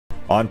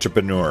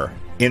entrepreneur,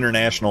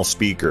 international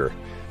speaker,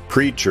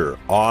 preacher,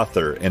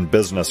 author, and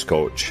business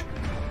coach.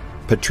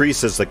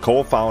 Patrice is the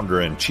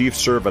co-founder and chief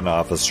servant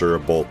officer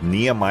of both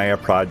Nehemiah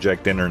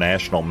Project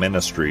International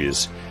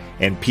Ministries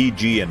and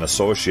PG and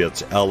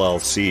Associates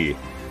LLC,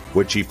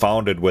 which he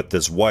founded with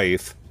his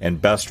wife and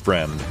best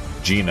friend,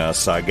 Gina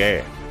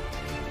Sage.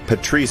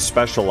 Patrice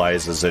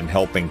specializes in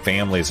helping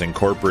families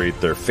incorporate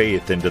their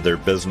faith into their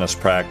business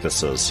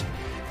practices,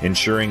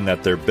 ensuring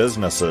that their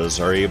businesses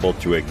are able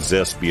to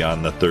exist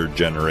beyond the third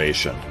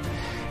generation.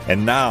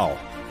 And now,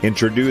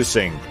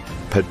 introducing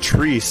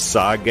Patrice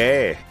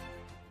Sage.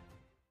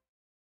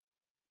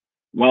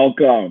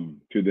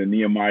 Welcome to the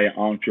Nehemiah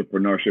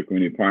Entrepreneurship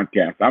Community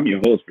Podcast. I'm your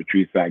host,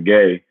 Patrice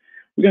Sage.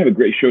 We're going to have a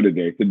great show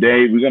today.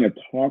 Today, we're going to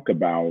talk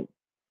about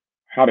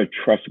how to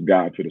trust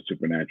God for the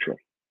supernatural.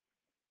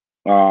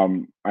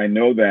 I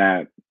know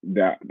that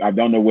I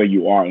don't know where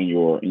you are in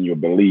your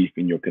belief,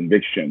 in your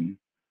conviction,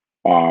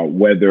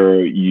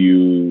 whether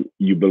you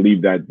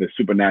believe that the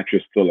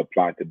supernatural still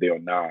applies today or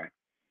not,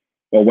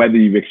 or whether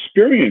you've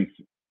experienced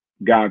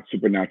God's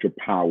supernatural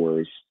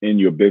powers in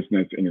your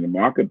business and in the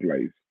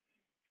marketplace.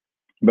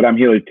 But I'm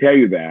here to tell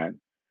you that,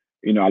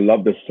 I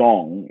love the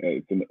song.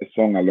 It's a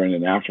song I learned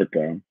in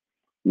Africa,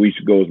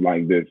 which goes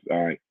like this.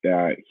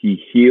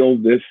 He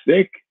healed the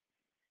sick.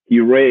 He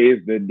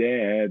raised the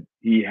dead.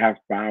 He has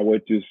power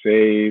to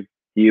save.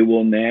 He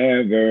will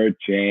never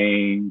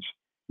change.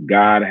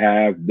 God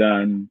has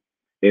done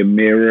a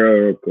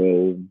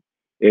miracle.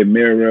 A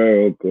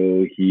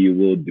miracle. He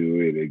will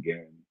do it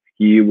again.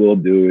 He will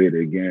do it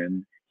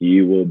again.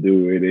 He will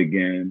do it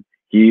again.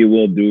 He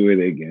will do it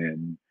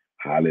again.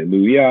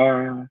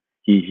 Hallelujah.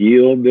 He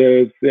healed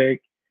the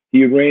sick.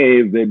 He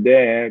raised the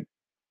dead.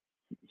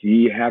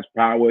 He has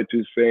power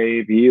to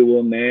save. He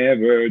will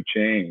never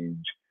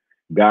change.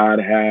 God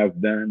has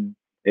done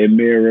a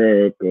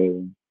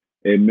miracle.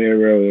 A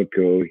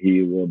miracle.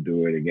 He will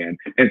do it again.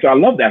 And so I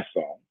love that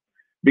song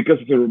because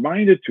it's a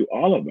reminder to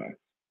all of us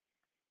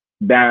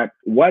that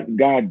what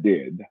God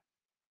did,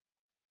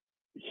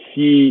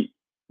 He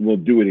will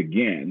do it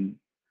again,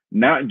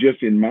 not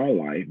just in my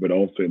life, but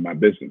also in my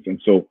business. And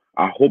so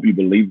I hope you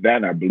believe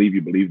that. I believe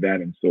you believe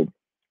that. And so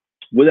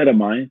with that in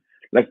mind,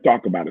 let's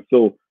talk about it.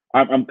 So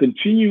I'm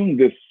continuing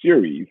this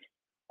series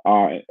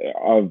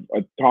of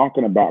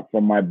talking about,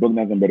 from my book,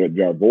 Nothing But a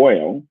Jar of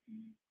Oil,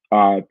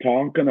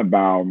 talking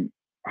about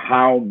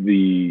how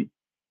the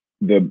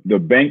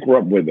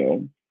bankrupt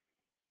widow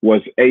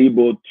was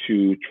able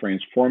to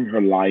transform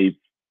her life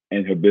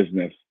and her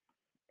business,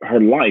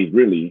 her life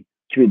really,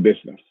 through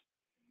business.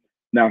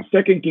 Now,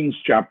 2 Kings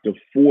chapter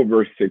 4,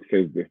 verse 6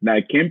 says this. Now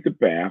it came to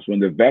pass when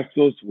the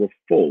vessels were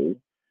full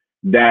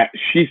that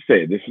she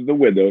said, this is the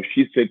widow,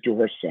 she said to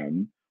her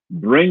son,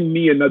 bring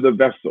me another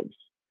vessel.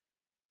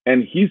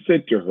 And he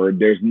said to her,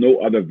 there's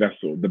no other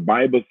vessel. The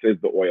Bible says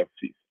the oil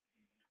ceased.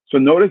 So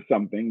notice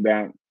something,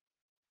 that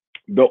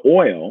the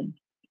oil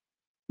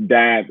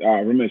that,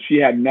 remember, she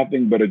had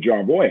nothing but a jar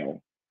of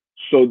oil.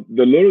 So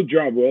the little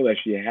jar of oil that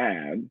she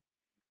had,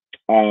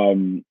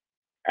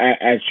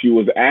 as she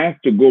was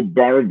asked to go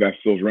borrow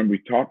vessels, remember we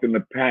talked in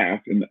the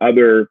past in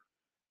other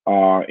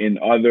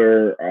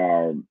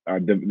the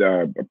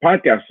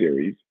podcast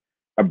series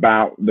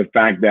about the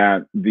fact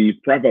that the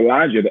prophet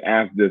Elijah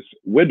asked this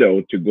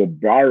widow to go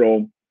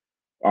borrow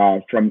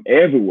from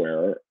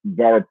everywhere,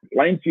 borrow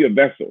plenty of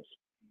vessels.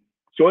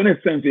 So in a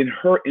sense, in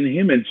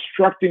him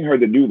instructing her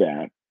to do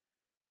that,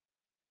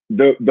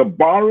 the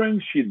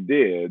borrowing she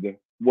did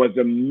was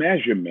a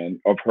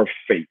measurement of her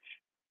faith.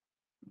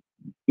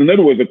 In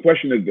other words, the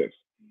question is this: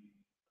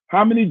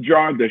 how many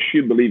jars does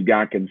she believe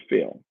God can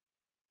fill?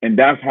 And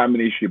that's how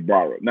many she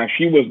borrowed. Now,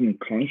 she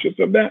wasn't conscious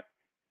of that,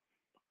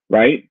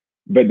 right?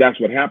 But that's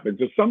what happens.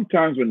 So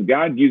sometimes when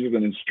God gives us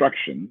an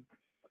instruction,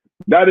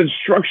 that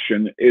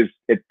instruction is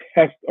a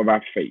test of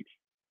our faith,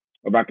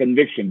 of our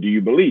conviction. Do you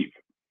believe?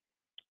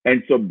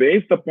 And so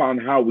based upon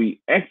how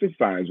we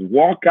exercise,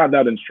 walk out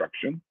that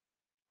instruction,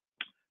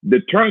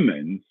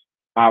 determines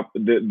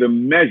the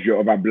measure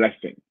of our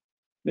blessing.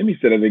 Let me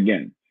say that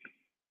again.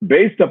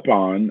 Based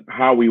upon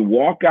how we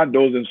walk out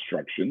those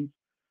instructions,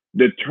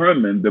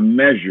 determine the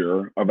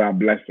measure of our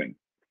blessing.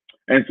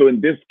 And so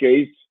in this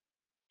case,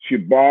 she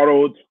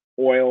borrowed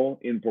oil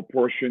in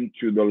proportion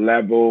to the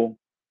level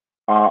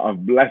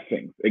of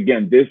blessings.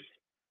 Again, this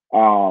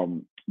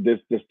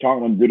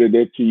talk I'm doing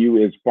today to you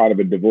is part of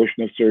a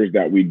devotional series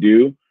that we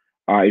do.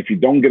 If you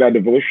don't get our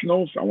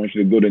devotionals, I want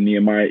you to go to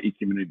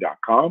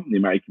NehemiahEcommunity.com,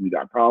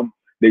 NehemiahEcommunity.com.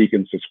 There you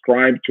can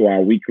subscribe to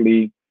our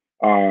weekly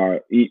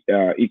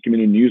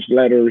e-community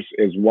newsletters,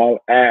 as well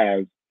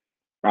as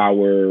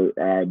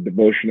our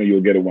devotional.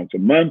 You'll get it once a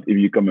month. If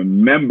you become a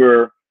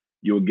member,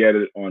 you'll get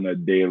it on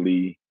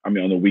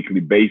a weekly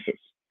basis.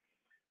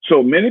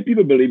 So many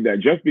people believe that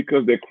just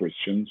because they're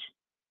Christians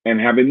and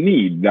have a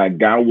need, that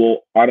God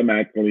will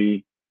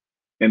automatically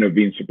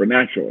intervene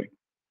supernaturally.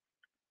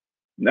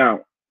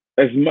 Now,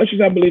 as much as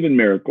I believe in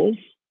miracles,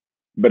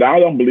 but I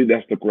don't believe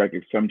that's the correct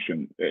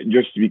assumption. A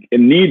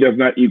need does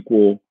not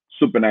equal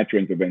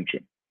supernatural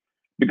intervention.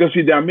 Because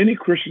see, there are many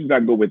Christians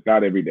that go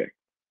without every day.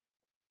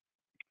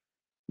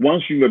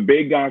 Once you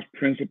obey God's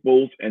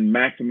principles and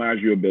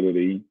maximize your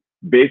ability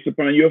based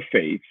upon your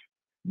faith,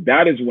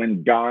 that is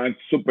when God's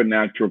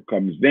supernatural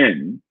comes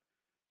in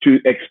to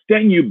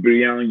extend you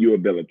beyond your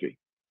ability,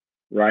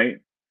 right?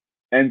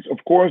 And of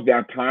course, there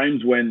are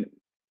times when,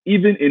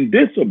 even in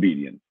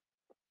disobedience,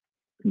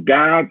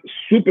 God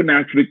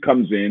supernaturally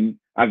comes in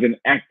as an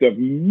act of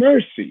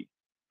mercy.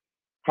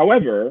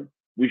 However,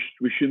 we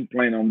shouldn't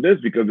plan on this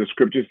because the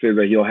scripture says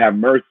that he'll have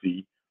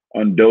mercy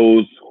on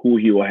those who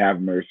he will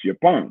have mercy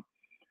upon.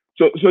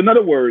 So in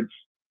other words,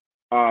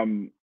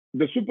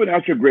 the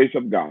supernatural grace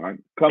of God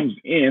comes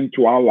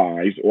into our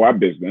lives or our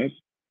business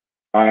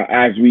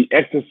as we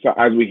exercise,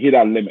 as we hit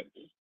our limits,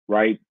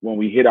 right? When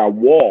we hit our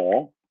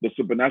wall, the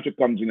supernatural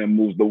comes in and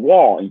moves the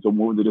wall into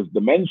move to this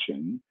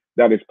dimension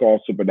that is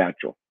called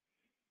supernatural.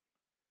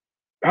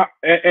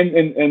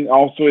 And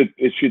also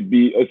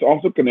it's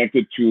also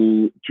connected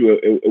to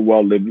a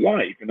well-lived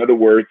life. In other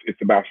words,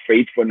 it's about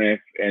faithfulness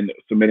and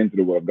submitting to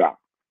the will of God.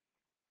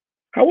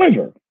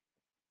 However,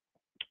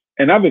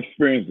 and I've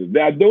experienced this,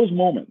 there are those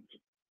moments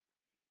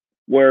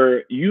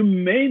where you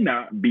may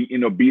not be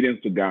in obedience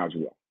to God's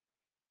will,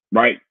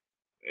 right?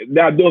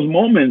 There are those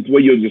moments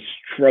where you're just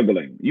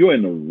struggling. You're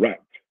in a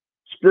rut,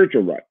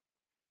 spiritual rut.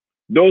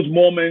 Those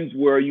moments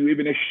where you're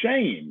even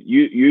ashamed.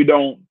 You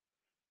don't,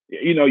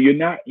 you're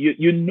not,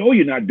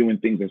 you're not doing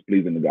things that's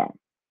pleasing to God,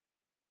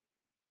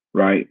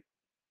 right?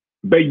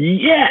 But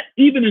yet,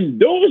 even in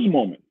those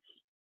moments,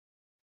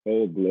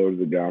 oh, glory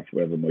to God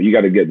forevermore. You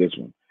got to get this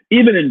one.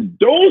 Even in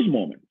those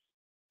moments,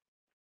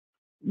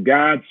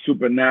 God's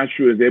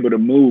supernatural is able to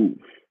move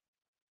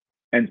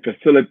and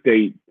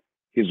facilitate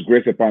his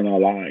grace upon our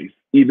lives,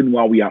 even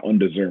while we are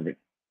undeserving.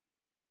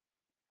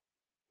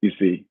 You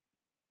see?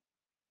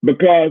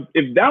 Because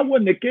if that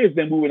wasn't the case,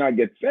 then we would not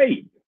get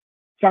saved.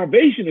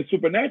 Salvation is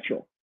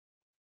supernatural,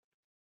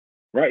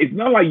 right? It's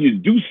not like you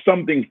do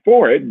something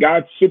for it.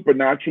 God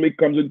supernaturally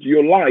comes into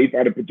your life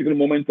at a particular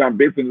moment in time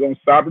based on his own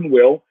sovereign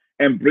will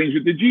and brings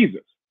you to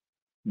Jesus.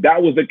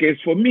 That was the case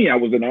for me. I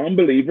was an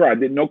unbeliever. I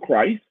didn't know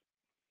Christ.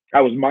 I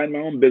was minding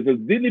my own business,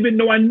 didn't even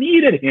know I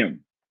needed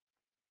him.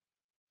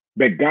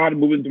 But God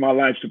moved into my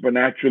life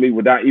supernaturally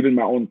without even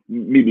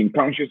me being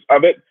conscious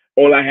of it.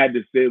 All I had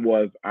to say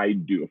was, I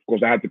do. Of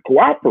course, I had to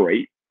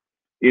cooperate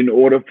in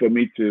order for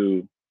me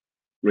to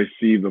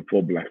receive the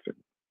full blessing.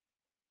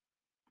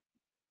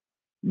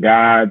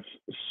 God's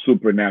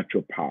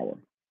supernatural power.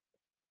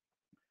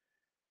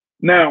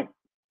 Now,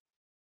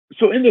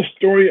 so in the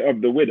story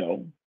of the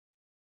widow,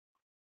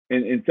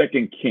 in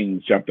 2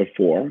 Kings chapter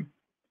 4,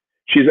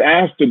 she's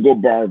asked to go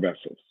borrow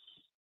vessels.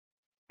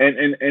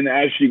 And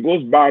as she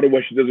goes by,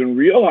 what she doesn't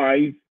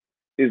realize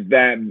is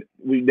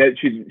that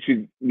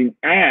she's being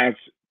asked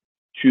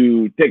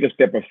to take a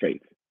step of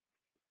faith.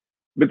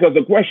 Because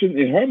the question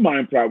in her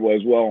mind probably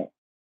was, well,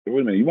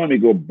 wait a minute, you want me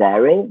to go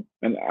borrow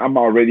and I'm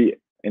already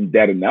in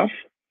debt enough?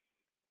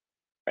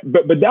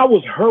 But that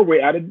was her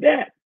way out of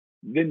debt.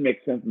 Didn't make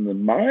sense in the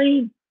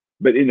mind,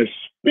 but in the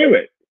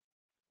spirit,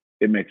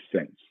 it makes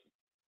sense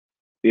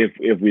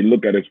if we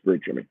look at it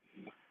spiritually.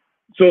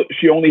 So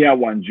she only had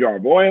one jar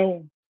of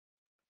oil,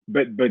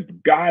 but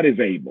God is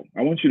able.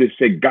 I want you to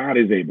say, God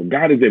is able.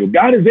 God is able.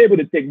 God is able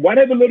to take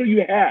whatever little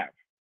you have.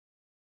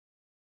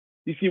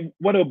 You see,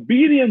 what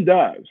obedience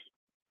does,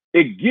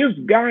 it gives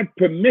God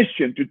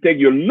permission to take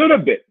your little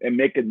bit and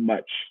make it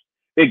much.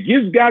 It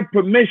gives God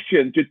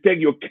permission to take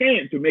your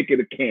can to make it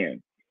a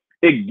can.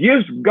 It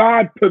gives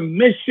God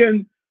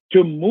permission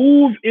to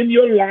move in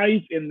your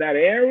life in that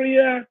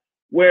area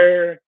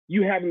where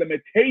you have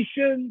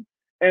limitations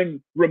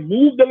and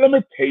remove the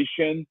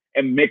limitation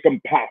and make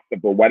them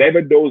possible,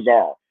 whatever those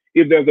are.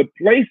 If there's a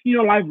place in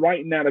your life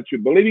right now that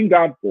you're believing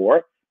God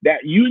for,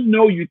 that you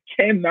know you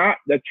cannot,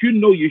 that you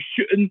know you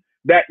shouldn't,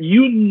 that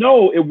you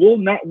know it will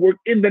not work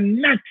in the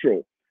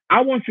natural,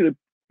 I want you to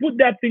put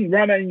that thing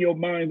right in your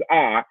mind's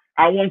eye.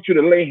 I want you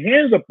to lay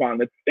hands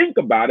upon it, think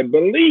about it,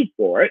 believe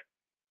for it.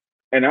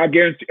 And I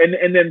guarantee,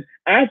 and then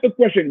ask the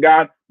question,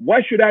 God,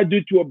 what should I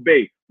do to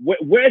obey?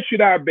 Where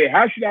should I obey?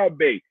 How should I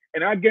obey?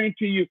 And I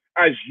guarantee you,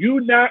 as you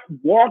not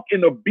walk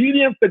in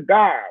obedience to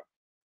God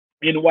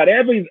in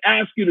whatever he's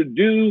asked you to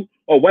do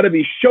or whatever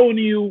he's shown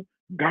you,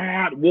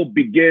 God will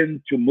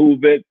begin to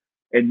move it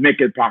and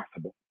make it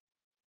possible.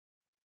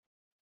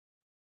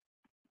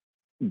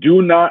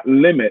 Do not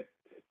limit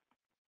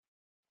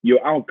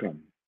your outcome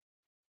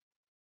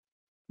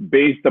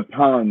based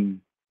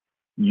upon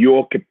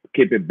your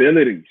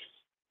capabilities,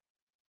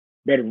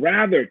 but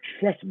rather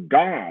trust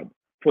God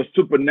for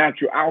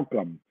supernatural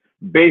outcome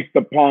based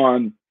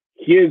upon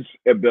his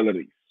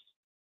abilities.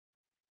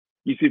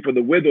 You see, for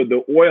the widow,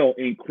 the oil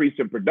increased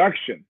in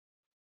production.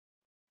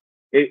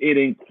 It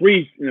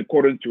increased in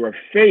accordance to her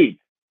faith,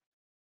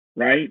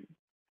 right?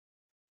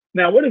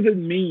 Now, what does it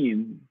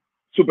mean,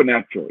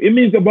 supernatural? It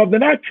means above the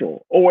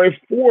natural, or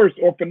a force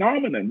or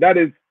phenomenon that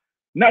is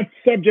not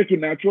subject to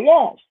natural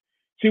laws.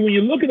 See, when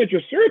you're looking at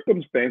your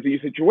circumstance, your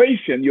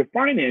situation, your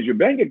finance, your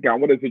bank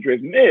account, what the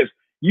situation is,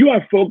 you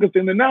are focused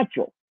in the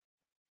natural,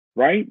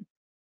 right?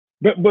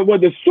 But what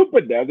the super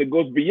does, it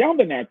goes beyond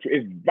the natural.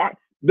 It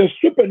The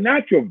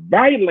supernatural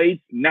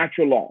violates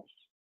natural laws.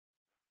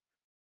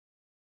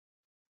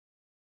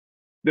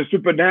 The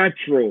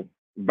supernatural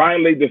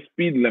violates the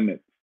speed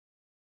limit.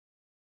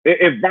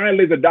 It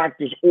violates the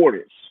doctor's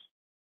orders.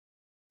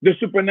 The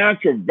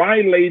supernatural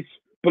violates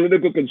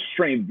political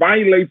constraint,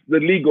 violates the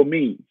legal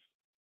means.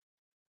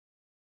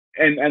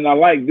 And I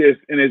like this,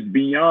 and it's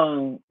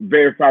beyond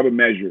verifiable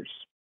measures.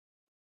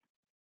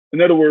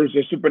 In other words,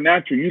 the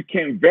supernatural, you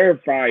can't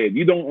verify it.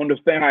 You don't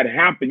understand how it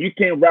happened. You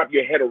can't wrap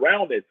your head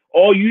around it.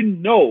 All you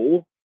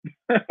know,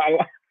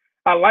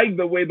 I like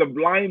the way the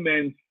blind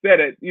man said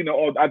it. You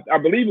know, I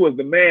believe it was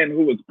the man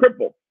who was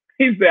crippled.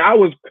 He said, I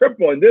was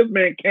crippled, and this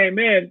man came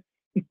in,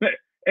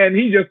 and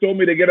he just told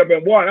me to get up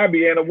and walk. I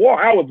began to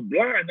walk. I was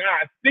blind, now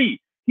I see.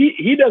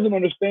 He doesn't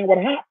understand what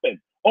happened.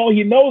 All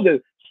he knows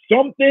is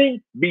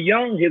something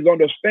beyond his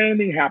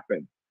understanding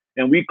happened,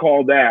 and we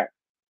call that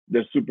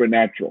the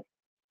supernatural.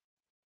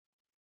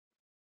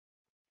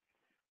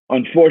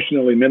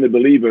 Unfortunately, many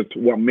believers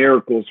want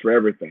miracles for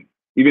everything,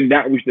 even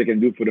that which they can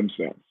do for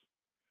themselves.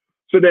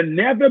 So they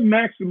never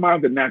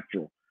maximize the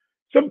natural.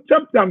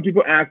 Sometimes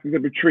people ask us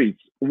at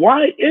retreats,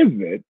 why is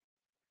it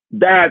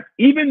that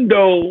even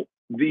though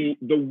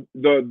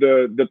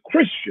the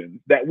Christians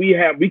that we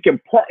have, we can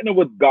partner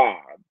with God,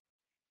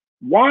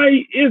 why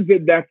is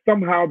it that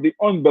somehow the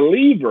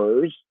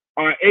unbelievers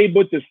are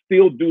able to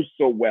still do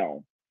so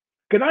well?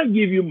 Can I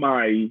give you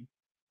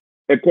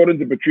according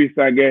to Patrice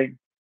Tsague,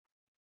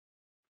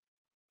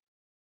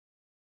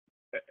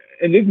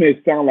 and this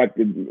may sound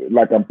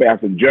like I'm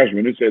passing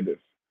judgment, who said this,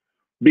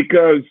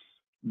 because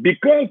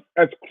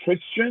as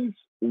Christians,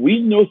 we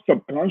know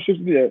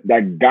subconsciously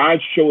that God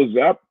shows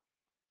up,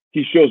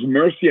 he shows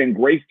mercy and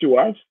grace to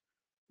us,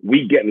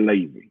 we get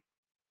lazy.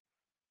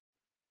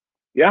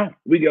 Yeah,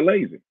 we get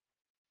lazy.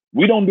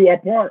 We don't do our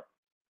part.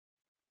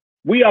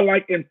 We are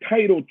like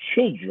entitled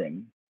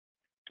children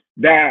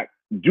that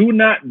do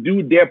not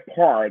do their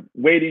part,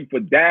 waiting for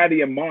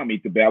daddy and mommy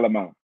to bail them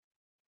out.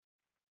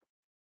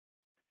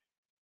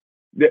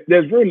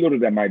 There's very little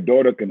that my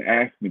daughter can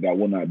ask me that I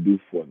will not do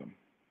for them.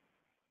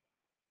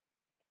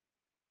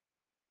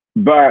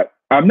 But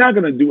I'm not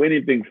going to do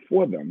anything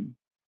for them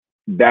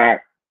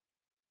that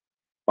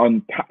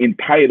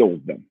entitles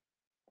them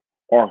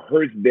or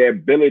hurts their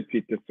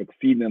ability to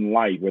succeed in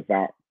life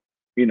without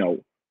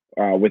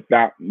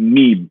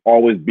me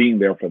always being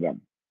there for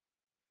them.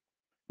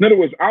 In other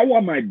words, I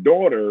want my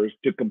daughters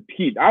to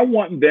compete. I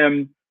want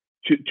them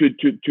to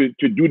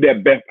do their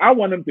best. I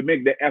want them to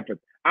make their effort.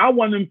 I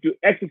want them to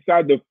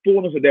exercise the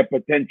fullness of their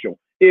potential.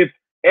 If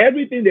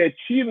everything they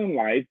achieve in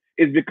life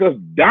is because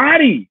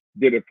daddy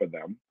did it for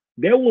them,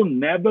 they will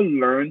never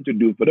learn to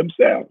do for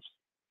themselves.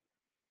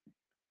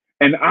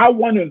 And I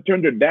want to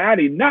turn to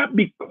daddy, not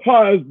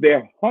because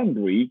they're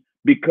hungry,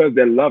 because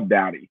they love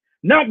daddy.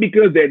 Not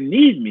because they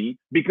need me,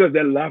 because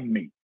they love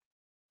me.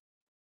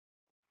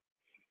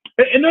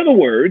 In other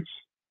words,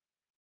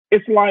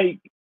 it's like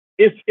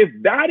if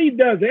daddy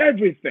does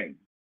everything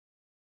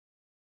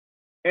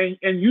and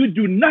you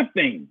do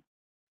nothing,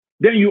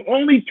 then you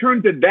only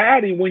turn to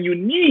daddy when you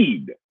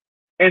need.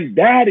 And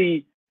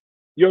daddy,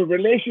 your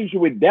relationship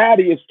with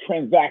daddy is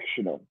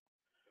transactional.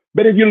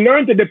 But if you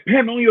learn to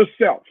depend on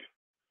yourself,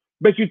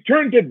 but you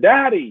turn to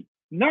daddy,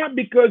 not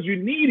because you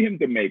need him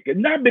to make it,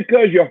 not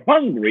because you're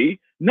hungry,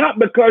 not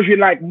because you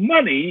like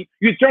money,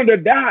 you turn to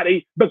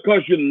daddy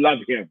because you love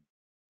him.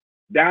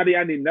 Daddy,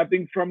 I need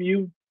nothing from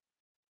you.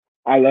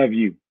 I love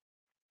you.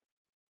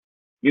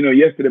 You know,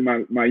 yesterday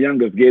my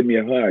youngest gave me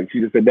a hug.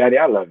 She just said, Daddy,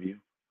 I love you.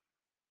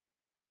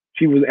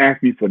 She was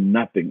asking me for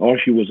nothing. All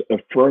she was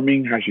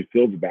affirming how she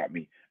feels about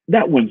me.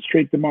 That went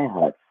straight to my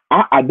heart.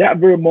 At that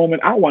very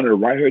moment, I wanted to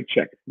write her a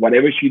check,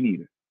 whatever she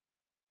needed.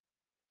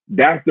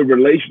 That's the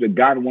relationship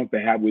God wants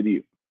to have with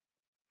you.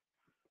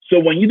 So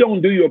when you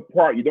don't do your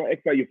part, you don't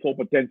exercise your full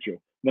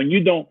potential. When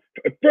you don't,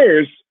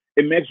 first,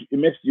 it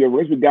makes your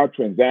relationship with God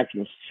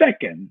transactional.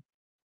 Second,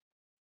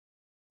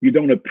 you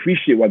don't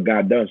appreciate what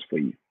God does for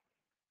you.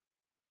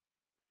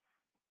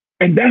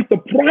 And that's the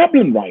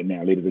problem right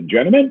now, ladies and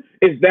gentlemen,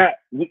 is that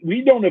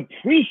we don't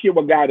appreciate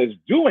what God is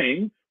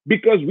doing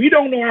because we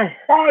don't know how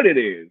hard it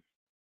is.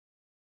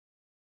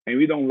 And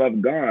we don't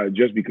love God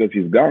just because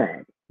he's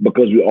God,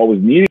 because we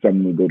always need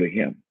something to go to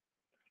him.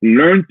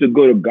 Learn to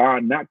go to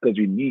God not because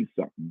you need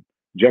something,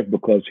 just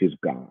because he's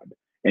God,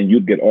 and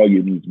you get all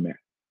your needs met.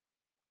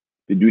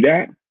 To do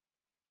that,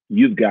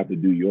 you've got to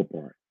do your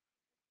part.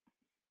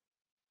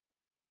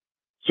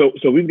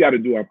 So we've got to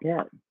do our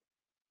part.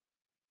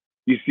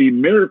 You see,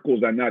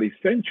 miracles are not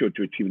essential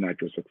to achieve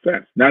natural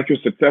success. Natural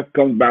success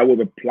comes by way of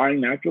applying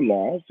natural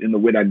laws in the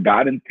way that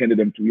God intended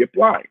them to be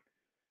applied.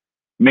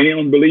 Many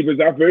unbelievers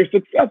are very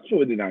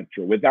successful in the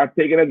natural without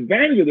taking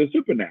advantage of the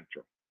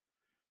supernatural.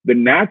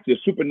 The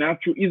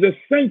supernatural is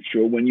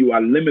essential when you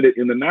are limited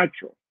in the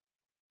natural,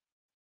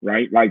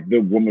 right? Like the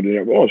woman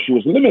there, she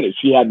was limited.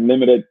 She had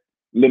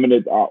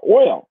limited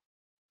oil.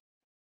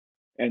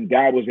 And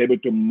God was able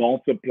to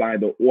multiply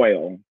the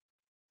oil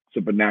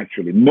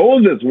supernaturally.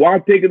 Moses,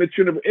 while taking the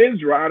children of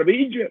Israel out of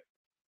Egypt,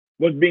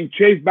 was being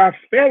chased by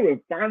Pharaoh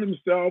and found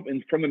himself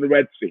in front of the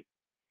Red Sea.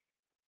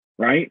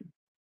 right?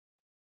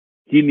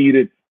 He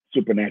needed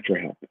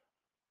supernatural help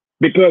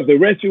because the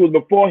Red Sea was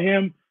before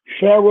him.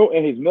 Pharaoh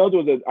and his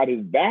military was at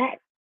his back.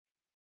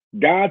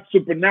 God's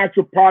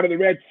supernatural part of the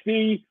Red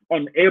Sea,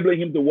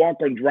 enabling him to walk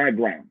on dry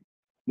ground.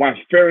 While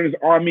Pharaoh and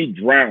his army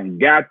drowned,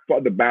 God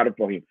fought the battle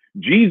for him.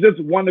 Jesus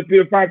won the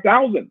fear of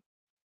 5,000.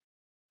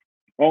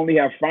 Only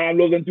have 5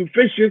 loaves and 2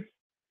 fishes.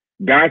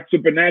 God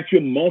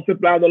supernatural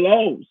multiplied the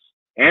loaves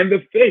and the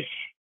fish,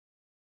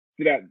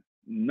 so that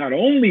not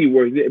only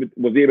was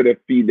able to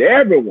feed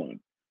everyone,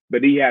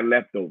 but he had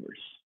leftovers.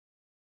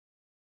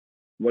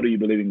 What are you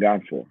believing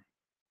God for?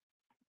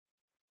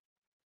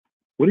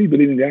 What are you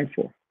believing God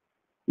for?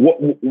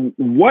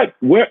 Where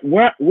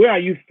are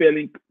you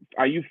feeling?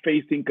 Are you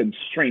facing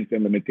constraints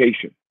and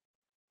limitation?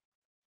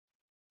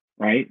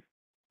 Right?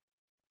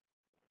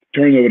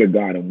 Turn over to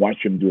God and watch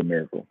him do a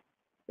miracle.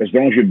 As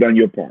long as you've done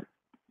your part.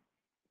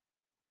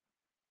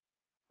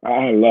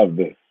 I love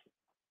this.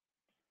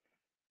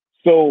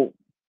 So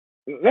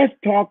let's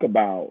talk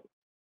about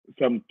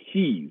some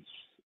keys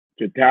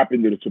to tap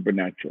into the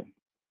supernatural.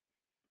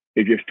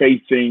 If you're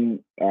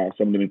facing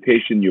some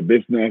limitation in your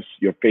business,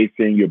 you're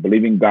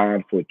believing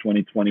God for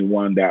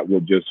 2021 that will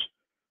just,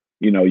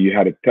 you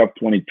had a tough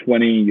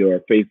 2020,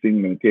 you're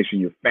facing limitation in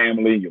your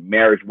family, your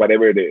marriage,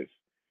 whatever it is.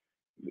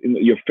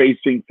 You're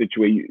facing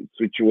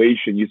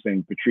situation, you're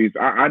saying, Patrice,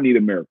 I need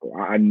a miracle.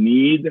 I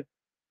need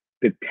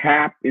to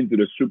tap into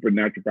the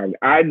supernatural power.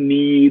 I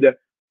need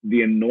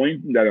the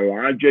anointing that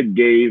Elijah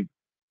gave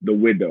the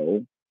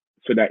widow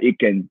so that it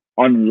can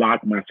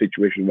unlock my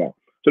situation well.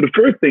 So the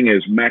first thing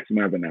is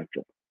maximize the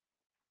natural,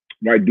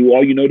 right? Do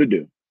all you know to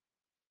do,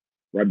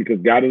 right? Because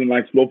God doesn't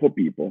like slothful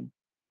people.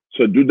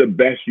 So do the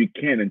best you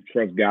can and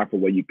trust God for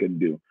what you can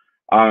do.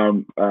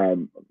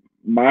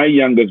 My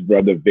youngest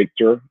brother,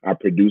 Victor, our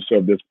producer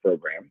of this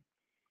program,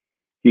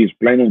 he's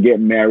planning on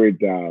getting married.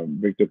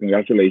 Victor,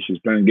 congratulations.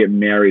 Planning on getting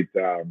married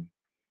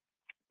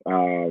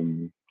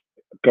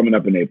coming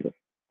up in April.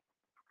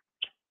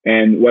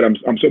 And what I'm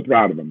so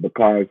proud of him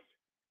because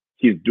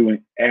he's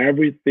doing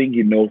everything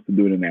he knows to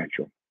do in the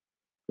natural,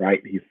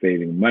 right? He's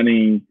saving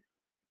money.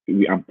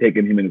 I'm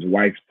taking him and his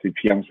wife to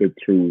fiance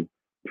through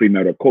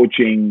premarital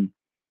coaching,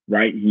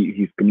 right?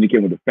 He's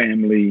communicating with the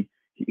family.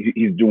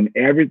 He's doing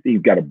everything.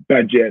 He's got a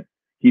budget.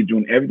 He's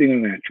doing everything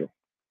in the natural.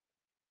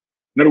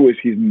 In other words,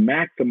 he's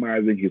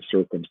maximizing his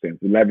circumstances,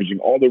 leveraging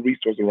all the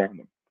resources around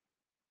him.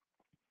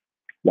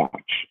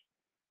 Watch.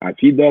 As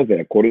he does that,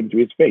 according to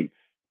his faith,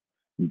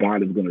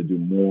 God is going to do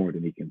more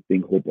than he can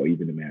think, hope, or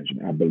even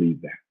imagine. I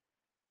believe that.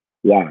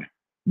 Why?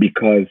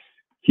 Because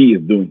he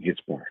is doing his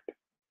part,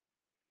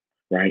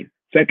 right?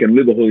 Second,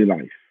 live a holy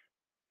life.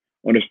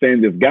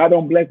 Understand this. God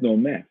don't bless no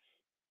mess.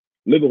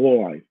 Live a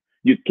whole life.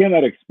 You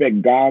cannot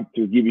expect God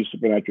to give you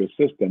supernatural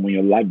system when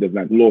your life does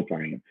not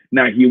glorify him.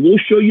 Now, he will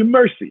show you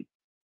mercy.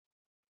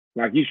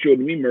 Like he showed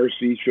me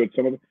mercy,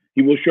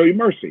 he will show you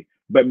mercy.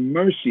 But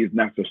mercy is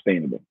not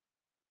sustainable.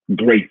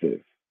 Grace is.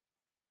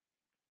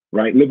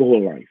 Right? Live a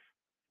whole life.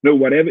 No,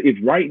 whatever, if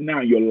right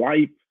now your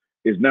life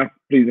is not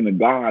pleasing to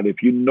God,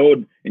 if you know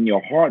in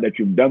your heart that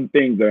you've done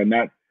things that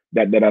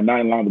are not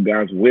in line with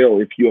God's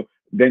will,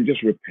 then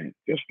just repent.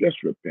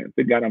 Just repent.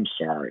 Say, God, I'm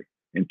sorry,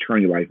 and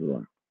turn your life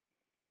around.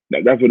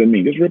 That's what it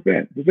means. Just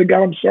repent. Just say,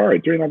 God, I'm sorry.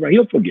 Turn your life around.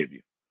 He'll forgive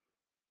you.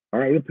 All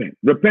right, repent.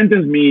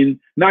 Repentance means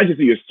not just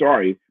that you're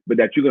sorry, but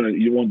that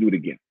you won't do it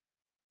again.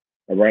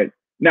 All right.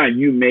 Now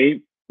you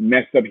may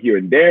mess up here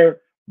and there,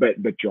 but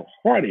your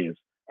heart is,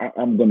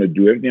 I'm going to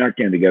do everything I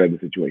can to get out of the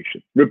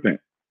situation.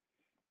 Repent.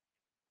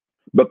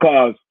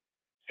 Because,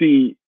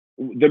 see,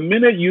 the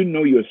minute you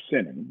know you're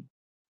sinning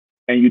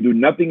and you do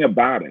nothing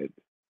about it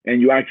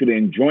and you're actually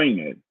enjoying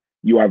it,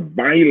 you are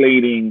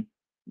violating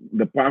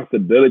the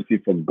possibility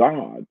for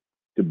God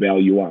to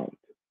bail you out.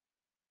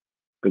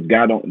 Because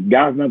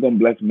God's not going to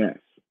bless mess.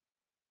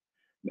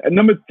 And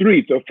number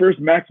 3, so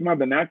first, maximize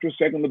the natural.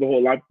 Second, live the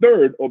whole life.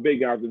 Third, obey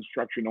God's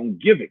instruction on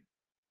giving.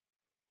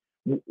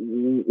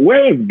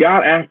 Where is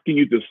God asking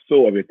you to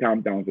sow of your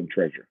time, talents, and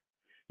treasure?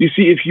 You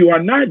see, if you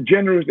are not a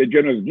generous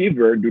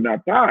giver, do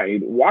not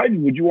tithe, why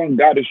would you want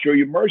God to show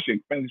you mercy,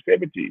 expand his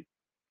favor to you?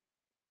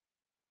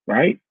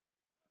 Right?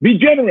 Be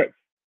generous.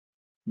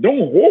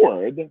 Don't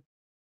hoard.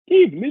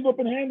 Give, leave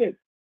open-handed.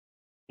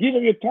 Give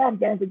him your time,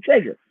 talents, and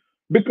treasure.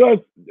 Because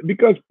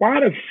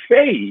part of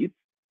faith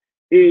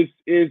is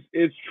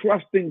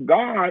trusting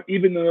God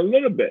even in a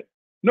little bit.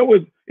 In other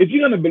words, if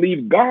you're going to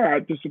believe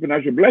God to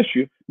supernaturally bless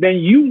you, then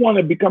you want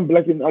to become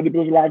blessed in other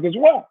people's lives as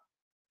well.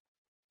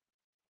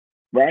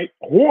 Right?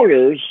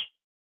 Hoarders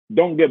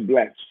don't get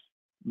blessed,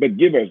 but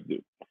givers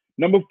do.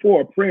 Number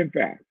 4, pray and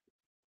fast.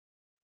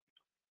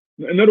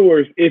 In other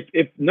words,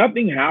 if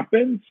nothing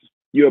happens,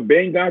 you're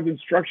obeying God's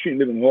instruction,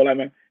 living the whole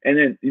life, and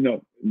then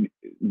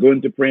go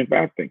into prayer and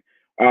fasting.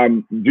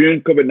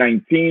 During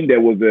COVID-19,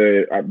 there was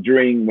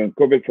during when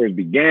COVID first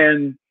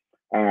began,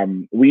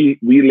 we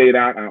laid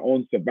out our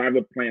own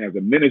survival plan as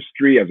a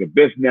ministry, as a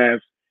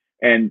business,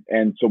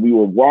 and so we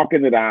were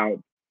walking it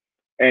out,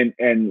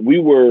 and we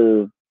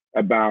were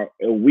about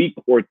a week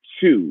or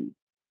two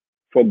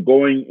for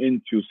going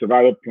into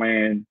survival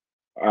plan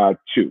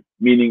 2,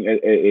 meaning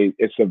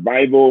a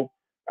survival.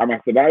 My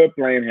survival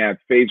plan had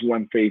phase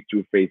 1, phase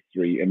 2, phase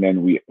 3, and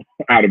then we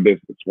out of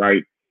business,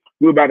 right?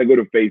 We were about to go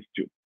to phase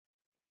 2.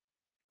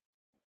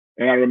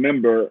 And I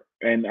remember,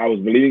 and I was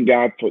believing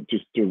God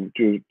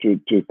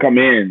to come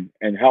in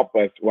and help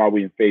us while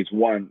we in phase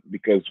 1,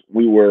 because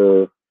we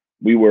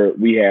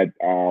had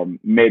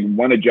made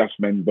one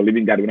adjustment,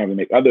 believing God would have to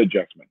make other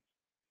adjustments.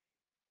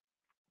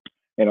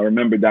 And I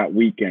remember that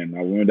weekend, I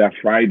remember that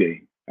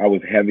Friday, I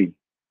was heavy.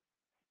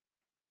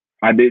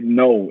 I didn't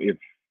know if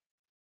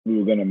we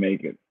were going to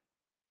make it.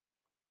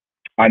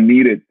 I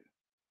needed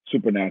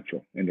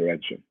supernatural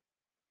intervention.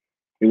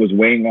 It was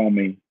weighing on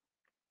me.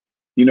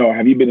 You know,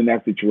 have you been in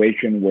that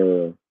situation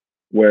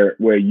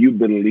where you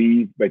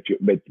believe, but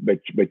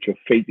your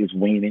faith is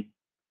waning,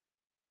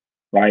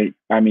 right?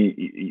 I mean,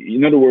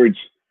 in other words,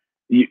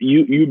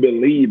 you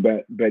believe,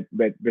 but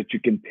you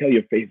can tell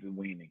your faith is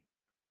waning,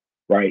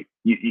 right?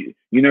 You're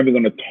never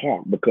going to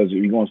talk because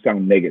you're going to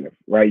sound negative,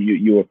 right?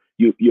 You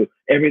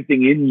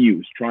everything in you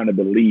is trying to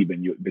believe,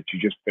 and but you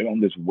just feel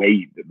on this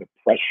wave, the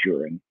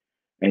pressure, and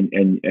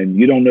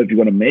you don't know if you're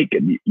going to make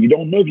it. You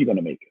don't know if you're going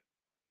to make it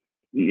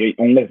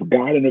unless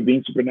God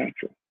intervenes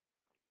supernatural.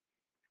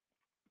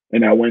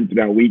 And I went to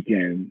that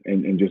weekend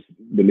and just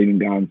believing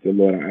God and said,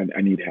 Lord,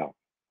 I need help.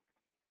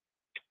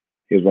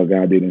 Here's what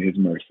God did in his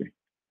mercy.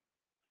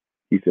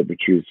 He said,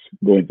 Patrice,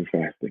 go into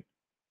fasting.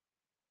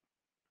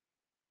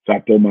 So I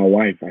told my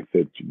wife, I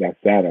said, that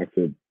Saturday, I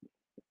said,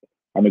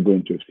 I'm going to go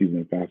into a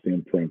season of fasting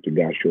and praying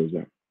until God shows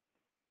up.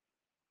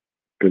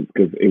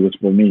 Because it was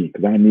for me,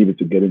 because I needed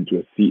to get into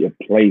a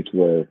place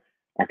where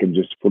I can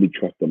just fully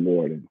trust the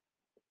Lord.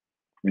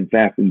 And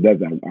fasting does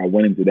that. I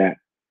went into that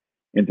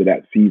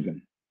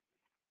season.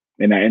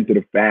 And I entered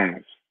a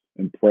fast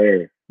and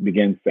prayer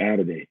began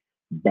Saturday.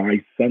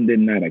 By Sunday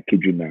night, I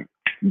kid you not,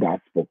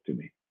 God spoke to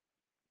me.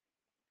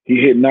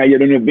 He had not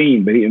yet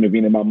intervened, but he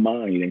intervened in my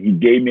mind, and he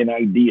gave me an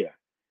idea,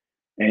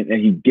 and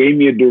he gave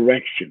me a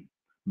direction.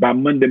 By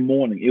Monday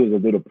morning, it was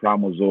as though the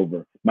problem was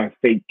over. My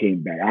faith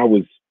came back. I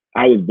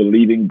was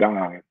believing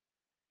God.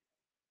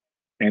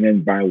 And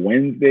then by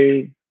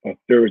Wednesday or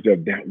Thursday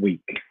of that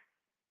week,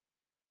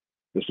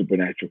 the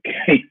supernatural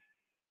came.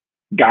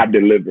 God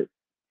delivered.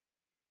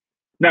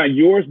 Now,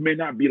 yours may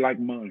not be like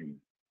mine,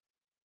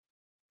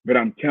 but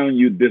I'm telling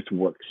you, this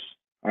works.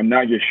 I'm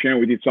not just sharing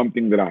with you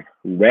something that I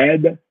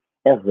read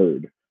or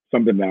heard,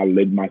 something that I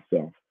lived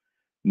myself.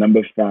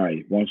 Number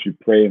 5, once you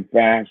pray and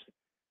fast,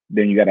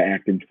 then you got to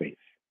act in faith.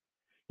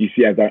 You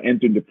see, as I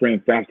entered the prayer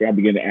and fasting, I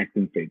began to act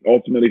in faith.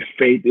 Ultimately,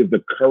 faith is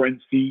the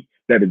currency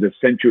that is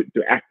essential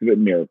to activate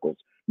miracles.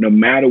 No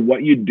matter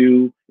what you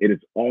do, it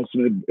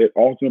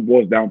ultimately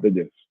boils down to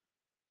this.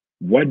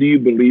 What do you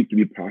believe to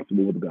be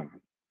possible with God?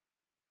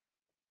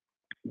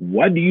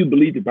 What do you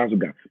believe to be possible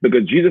with God?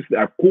 Because Jesus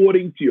said,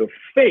 according to your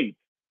faith,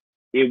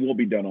 it will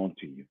be done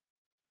unto you.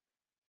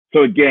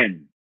 So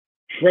again,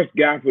 trust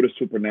God for the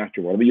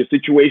supernatural. Whatever your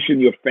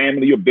situation, your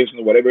family, your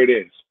business, whatever it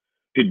is,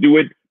 to do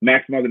it,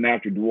 maximize the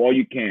natural. Do all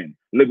you can.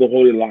 Live a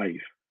holy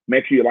life.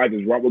 Make sure your life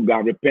is right with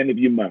God. Repent if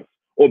you must.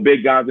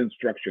 Obey God's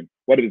instruction.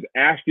 What it is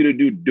asked you to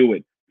do, do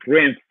it.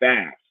 Pray and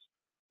fast.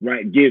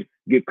 Right?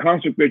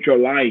 Consecrate your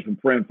life in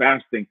prayer and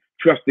fasting,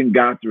 trusting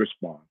God to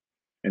respond.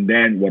 And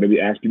then whatever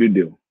He asks you to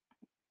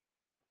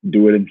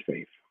do it in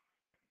faith.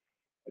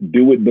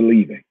 Do it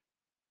believing.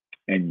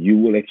 And you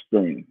will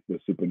experience the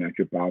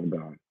supernatural power of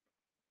God.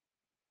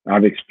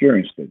 I've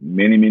experienced it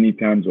many, many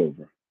times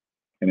over.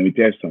 And let me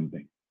tell you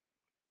something.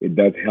 It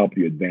does help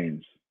you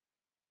advance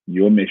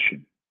your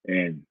mission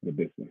and the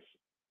business.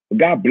 Well,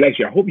 God bless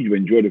you. I hope you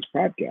enjoyed this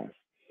podcast.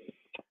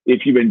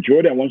 If you've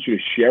enjoyed it, I want you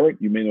to share it.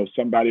 You may know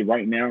somebody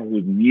right now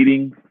who's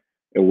needing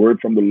a word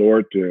from the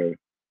Lord to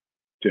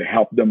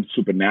help them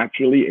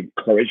supernaturally,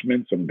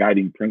 encouragement, some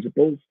guiding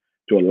principles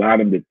to allow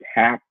them to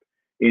tap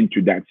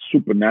into that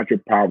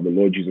supernatural power of the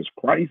Lord Jesus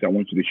Christ. I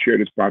want you to share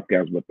this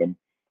podcast with them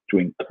to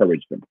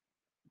encourage them.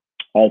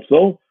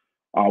 Also,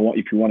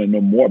 if you want to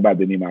know more about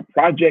the Nehemiah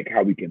Project,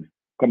 how we can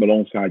come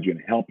alongside you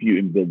and help you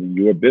in building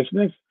your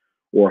business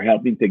or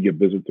helping take your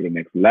business to the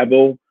next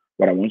level,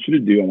 what I want you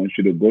to do, I want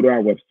you to go to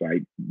our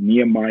website,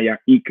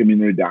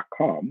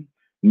 NehemiahEcommunity.com,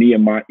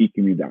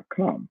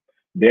 NehemiahEcommunity.com.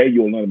 There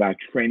you'll learn about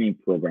training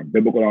program,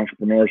 biblical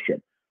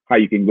entrepreneurship, how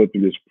you can go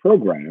through this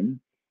program,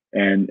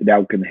 and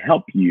that can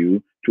help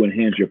you to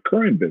enhance your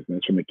current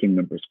business from a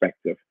kingdom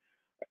perspective.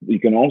 You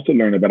can also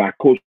learn about our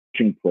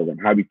coaching program,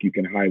 how you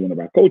can hire one of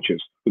our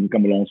coaches who can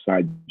come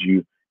alongside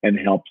you and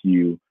help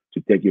you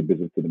to take your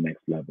business to the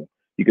next level.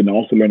 You can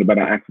also learn about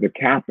our Access to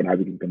Capital, how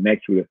we can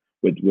connect you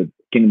with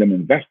kingdom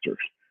investors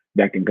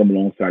that can come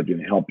alongside you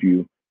and help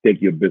you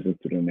take your business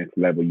to the next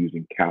level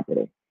using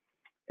capital.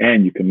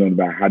 And you can learn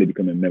about how to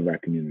become a member of our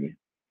community.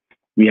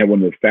 We have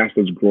one of the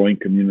fastest growing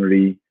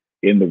community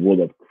in the world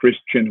of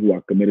Christians who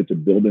are committed to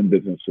building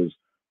businesses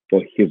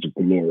for His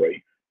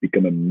glory.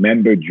 Become a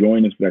member,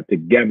 join us so that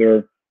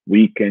together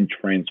we can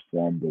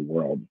transform the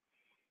world.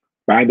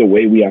 By the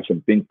way, we have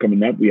some things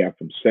coming up. We have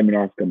some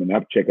seminars coming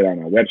up. Check it out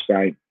on our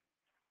website.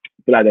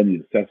 Fill out any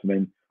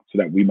assessment so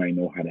that we might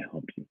know how to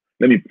help you.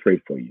 Let me pray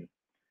for you.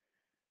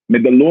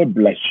 May the Lord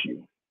bless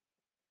you.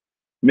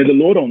 May the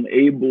Lord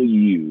enable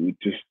you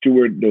to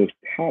steward those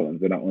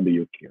talents that are under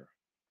your care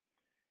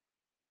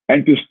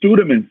and to steward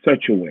them in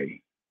such a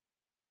way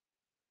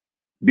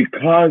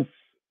because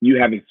you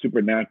have a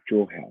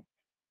supernatural help.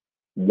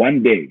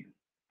 One day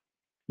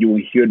you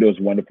will hear those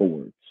wonderful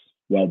words.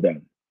 Well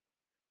done,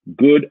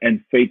 good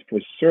and faithful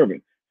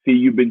servant. See,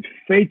 you've been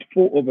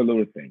faithful over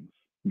little things.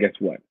 Guess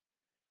what?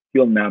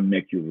 He'll now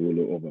make you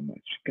ruler over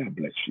much. God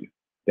bless you.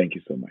 Thank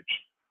you so much.